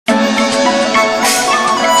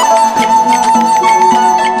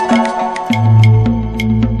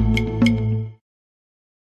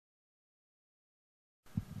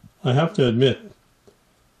I have to admit,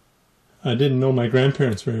 I didn't know my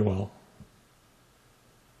grandparents very well.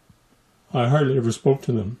 I hardly ever spoke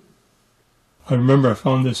to them. I remember I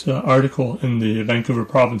found this article in the Vancouver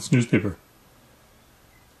Province newspaper.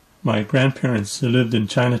 My grandparents lived in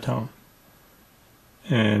Chinatown,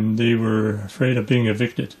 and they were afraid of being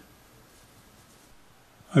evicted.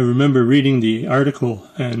 I remember reading the article,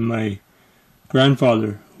 and my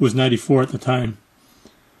grandfather, who was 94 at the time,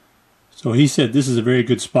 so he said, "This is a very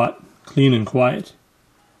good spot, clean and quiet.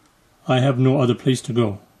 I have no other place to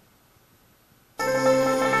go."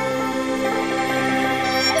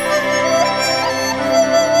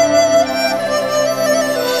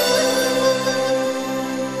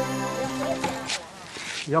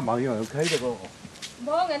 Giờ mọi người OK được không?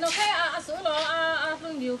 Mọi người OK sửa lọ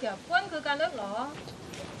Phương nhiều kìa, quấn cứ ca nước lọ.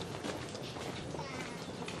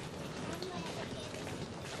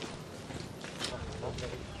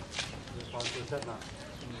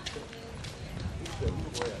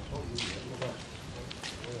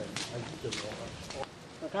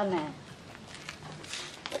 Cái này.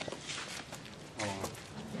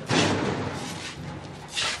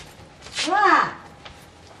 Wow.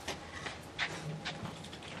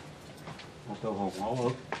 Tôi hồn máu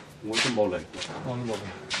ớt, muốn cái bò lệch. Con một.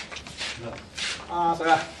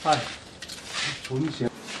 Sao Hi. Cuốn xe.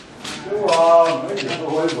 Đúng rồi, mấy người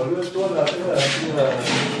tôi vẫn luôn tuôn là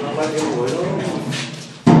bao nhiêu buổi đó.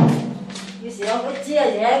 Cái xíu cái chia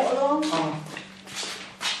dễ của luôn.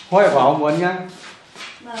 Hỏi vào muốn nha.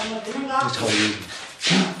 Mà cái nó ngon. Trời.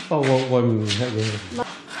 Oh, well, I'm having.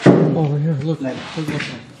 Oh, here, look. Này, Look.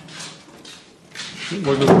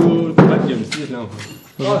 What the food? That you see it now.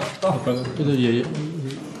 Cái gì vậy?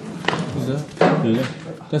 Cái gì đó? Gì đó?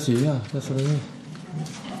 Cái gì à? Cái gì đó?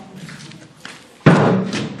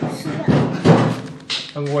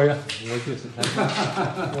 Ăn quay à? Quay chưa xin thấy.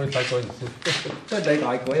 Quay phải quay. Cái đây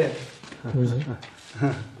đại quỷ à. Quay gì?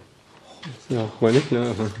 Quay nít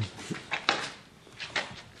nữa.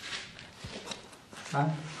 Không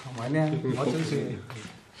phải nè, nói chút xíu.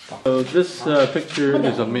 So this picture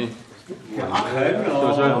is of me. It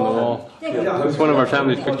was right on the wall. It's one of our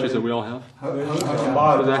family pictures that we all have. So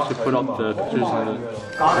they actually put up the pictures on the...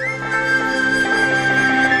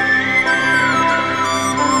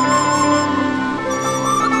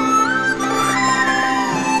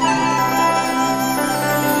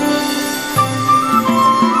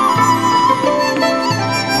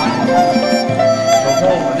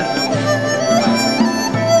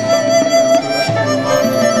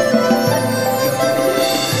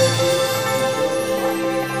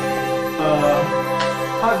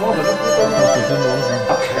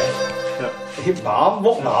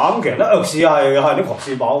 Đảm kìa, nó ực xì hay nó khóc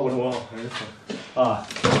xì bảo của đúng không?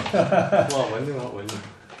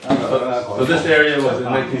 So this area was in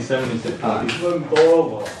 1976.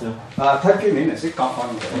 Thấy cái này là sẽ cao hơn.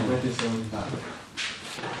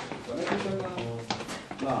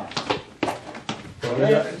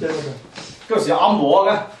 Cái gì âm mộ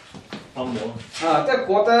cái? Âm mộ. Cái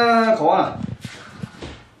có cái khó à?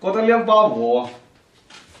 Có cái liêm bao mộ.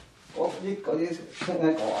 Có cái cái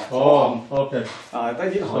có. Oh, okay. Cái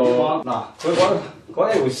gì hỏi đi qua. Nè, có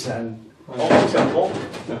cái sàn, có sàn phố.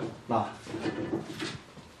 Nè,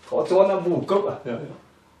 có chỗ nó bù cấp à?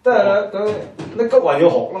 Tức là nó cấp vào nhiều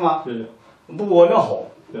học lắm mà. Bù vào nó học.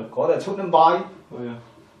 Có thể chút nó bay. Nè,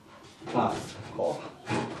 có.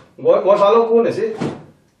 Tôi sao lúc này sẽ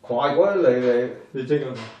khoai có này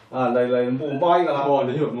này bù bay cả Oh,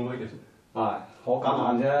 để hiểu bù bay kìa. Họ cảm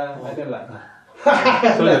ơn nha, cái tên lạnh.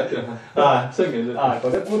 Có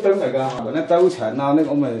cái cú tấn này cả, có cái tàu chở nào đấy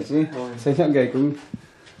ông mày chứ, xây dựng cái cũng,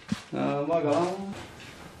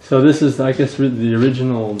 So this is, I guess, the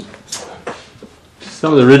original,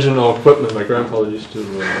 some of the original equipment my grandfather used to,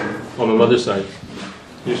 on my mother's side,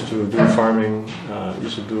 used to do farming,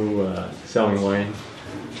 used to do selling wine.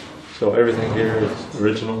 So everything here is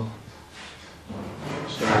original.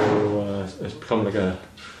 So it's become like a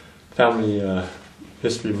family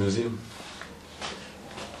history museum.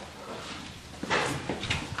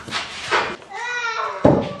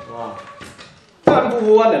 Cái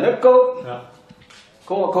bùa này nó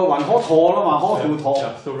có vẫn khó thô lắm mà khó chịu thô.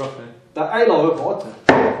 Tại ấy rồi có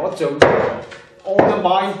chịu ô cái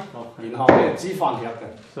bay,然後咧脂飯入嘅。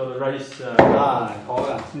So the rice, 好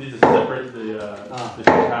嘅。 need to separate the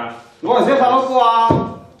chaff. 我陣時睇到話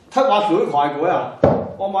踢話水快過啊，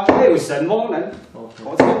我買呢條成窩嚟，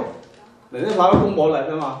我知，你都睇到公婆嚟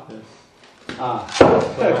㗎嘛。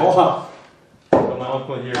即係講啊。So my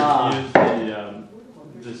uncle here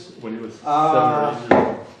used this when he was 7 or 8 years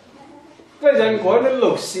old. 跟住我啲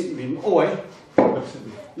綠色棉愛，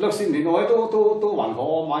 60年位都還可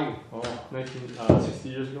買嘅。哦，60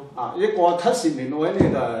 years ago。啊，一個70年位呢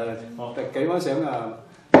就幾蚊上啊，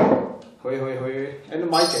去喺度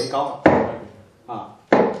買幾嚿啊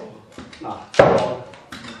嗱。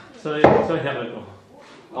所以係咪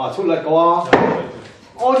個？啊，出嚟個啊！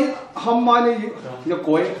我啲冚買呢要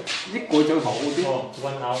貴，一個仲好啲。哦，1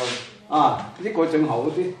 hour。啊，一個仲好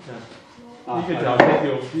啲。呢個就叫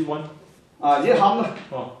V1。啊，一冚啊！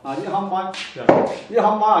哦。啊，一冚買，一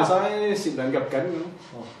冚買係使10兩入緊咁。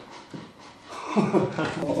哦。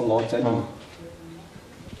我攞仔。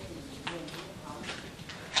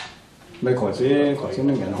咩嗰啲啲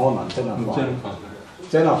人可能真係煩，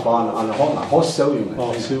真係煩啊！可能好少用嘅。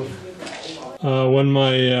哦，少。When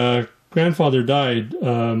my grandfather died,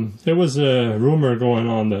 there was a rumor going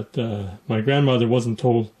on that my grandmother wasn't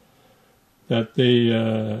told that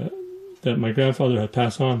that my grandfather had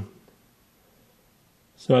passed on.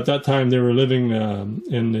 So at that time, they were living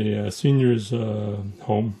in the seniors'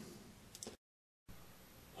 home.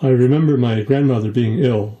 I remember my grandmother being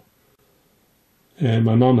ill, and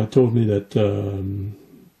my mom had told me that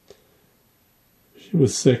she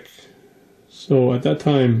was sick. So at that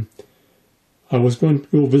time, I was going to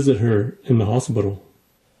go visit her in the hospital.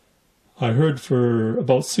 I heard for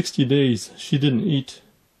about 60 days she didn't eat.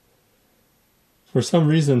 For some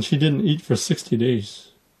reason, she didn't eat for 60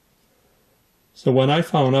 days. So when I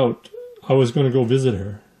found out, I was going to go visit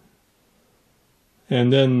her.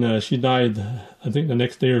 And then she died, I think, the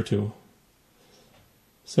next day or two.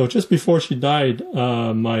 So just before she died,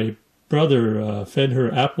 my brother fed her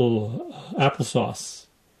applesauce.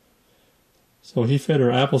 So he fed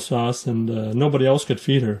her applesauce, and nobody else could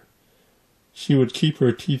feed her. She would keep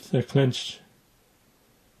her teeth clenched.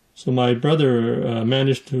 So my brother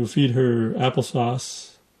managed to feed her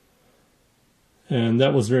applesauce, and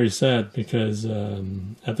that was very sad because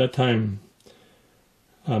at that time,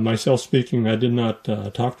 myself speaking, I did not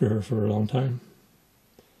talk to her for a long time.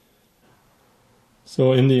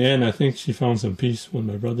 So in the end, I think she found some peace when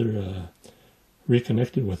my brother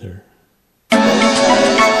reconnected with her.